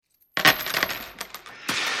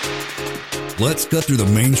Let's cut through the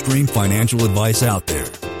mainstream financial advice out there.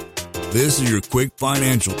 This is your quick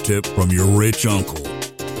financial tip from your rich uncle.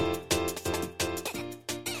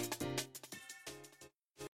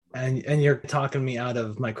 And you're talking me out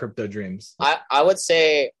of my crypto dreams. I would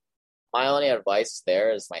say my only advice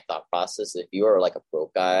there is my thought process. If you were like a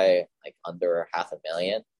broke guy, like under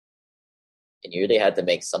 $500,000, and you really had to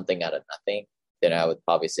make something out of nothing, then I would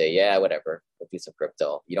probably say, yeah, whatever, we'll do some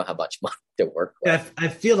crypto. You don't have much money to work with. Yeah, I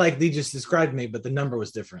feel like Lee just described me, but the number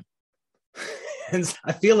was different. And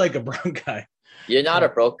I feel like a broke guy. You're not a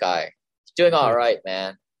broke guy. You're doing all right,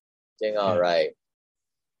 man. Doing all right.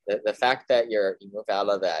 The fact that you moved out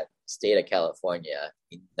of that state of California,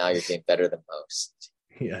 now you're doing better than most.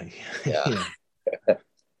 Yeah.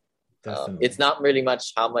 It's not really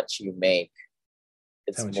much how much you make.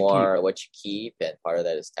 It's more what you keep, and part of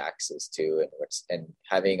that is taxes too, and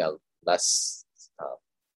having a less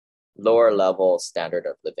lower level standard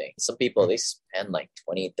of living. Some people, they spend like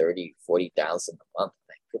 20, 30, 40,000 a month.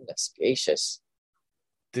 My goodness gracious.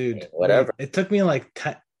 Dude, I mean, whatever. It took me like,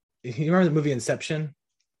 you remember the movie Inception?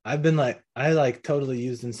 I totally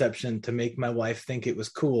used Inception to make my wife think it was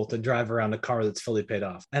cool to drive around a car that's fully paid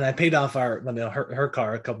off. And I paid off her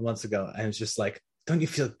car a couple months ago. And it's just like, don't you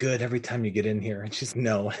feel good every time you get in here? And she's,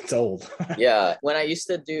 no, it's old. Yeah. When I used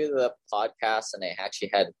to do the podcast and I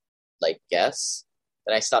actually had like guests,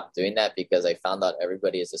 then I stopped doing that because I found out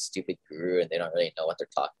everybody is a stupid guru and they don't really know what they're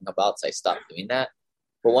talking about. So I stopped doing that.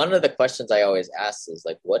 But one of the questions I always ask is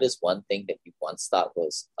like, what is one thing that you once thought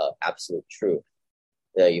was absolute truth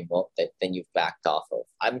that then you've backed off of?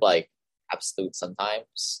 I'm like absolute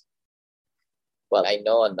sometimes, but I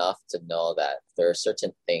know enough to know that there are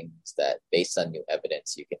certain things that based on new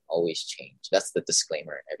evidence, you can always change. That's the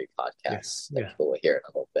disclaimer in every podcast. Yeah. People will hear it a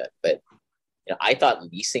little bit, but I thought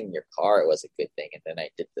leasing your car was a good thing. And then I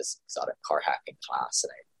did this exotic car hacking class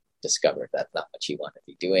and I discovered that's not what you want to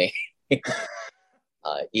be doing.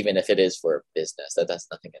 Even if it is for business, that has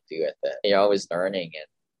nothing to do with it. You're always learning and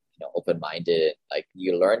open-minded. Like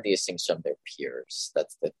you learn these things from their peers.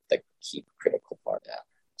 That's the key critical part of that.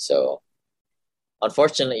 So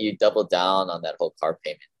unfortunately, you double down on that whole car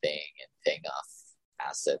payment thing and paying off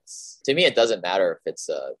assets. To me, it doesn't matter if it's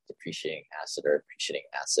a depreciating asset or appreciating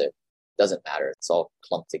asset. It doesn't matter. It's all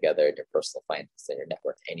clumped together in your personal finance and your net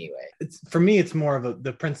worth anyway. For me, it's more of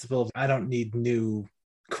the principle of I don't need new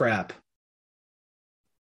crap.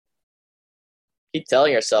 Keep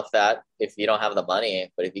telling yourself that if you don't have the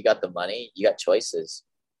money, but if you got the money, you got choices.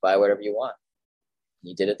 Buy whatever you want.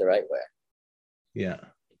 You did it the right way. Yeah.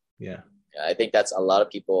 I think that's a lot of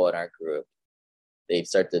people in our group. They've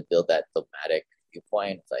started to build that dogmatic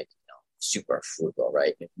viewpoint, like super frugal,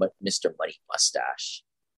 right? Mr. Money Mustache.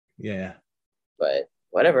 Yeah. But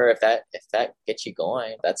whatever, if that gets you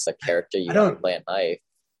going, that's the character you want to play in life.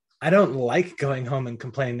 I don't like going home and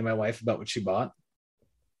complaining to my wife about what she bought.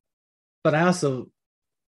 But I don't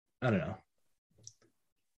know.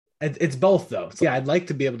 It's both though. So yeah, I'd like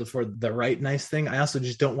to be able to afford the right nice thing. I also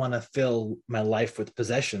just don't want to fill my life with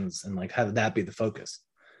possessions and like have that be the focus.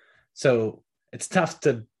 So it's tough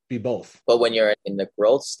to be both. But when you're in the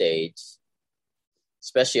growth stage,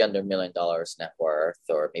 especially under $1 million net worth,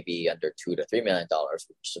 or maybe under $2 to $3 million, which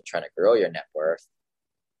you're still trying to grow your net worth,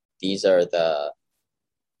 these are the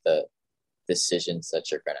decisions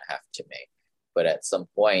that you're going to have to make. But at some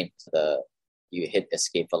point, you hit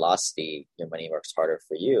escape velocity, your money works harder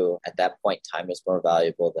for you. At that point, time is more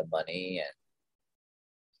valuable than money, and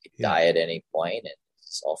you can die at any point, and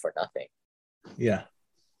it's all for nothing. Yeah.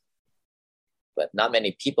 But not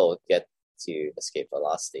many people get to escape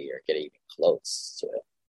velocity or get even close to it.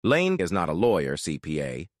 Lane is not a lawyer,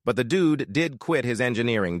 CPA, but the dude did quit his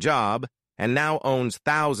engineering job and now owns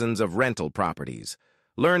thousands of rental properties.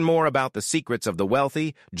 Learn more about the secrets of the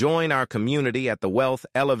wealthy. Join our community at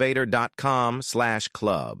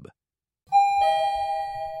thewealthelevator.com/club.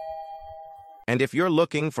 And if you're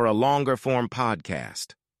looking for a longer form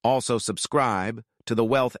podcast, also subscribe to the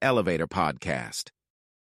Wealth Elevator podcast.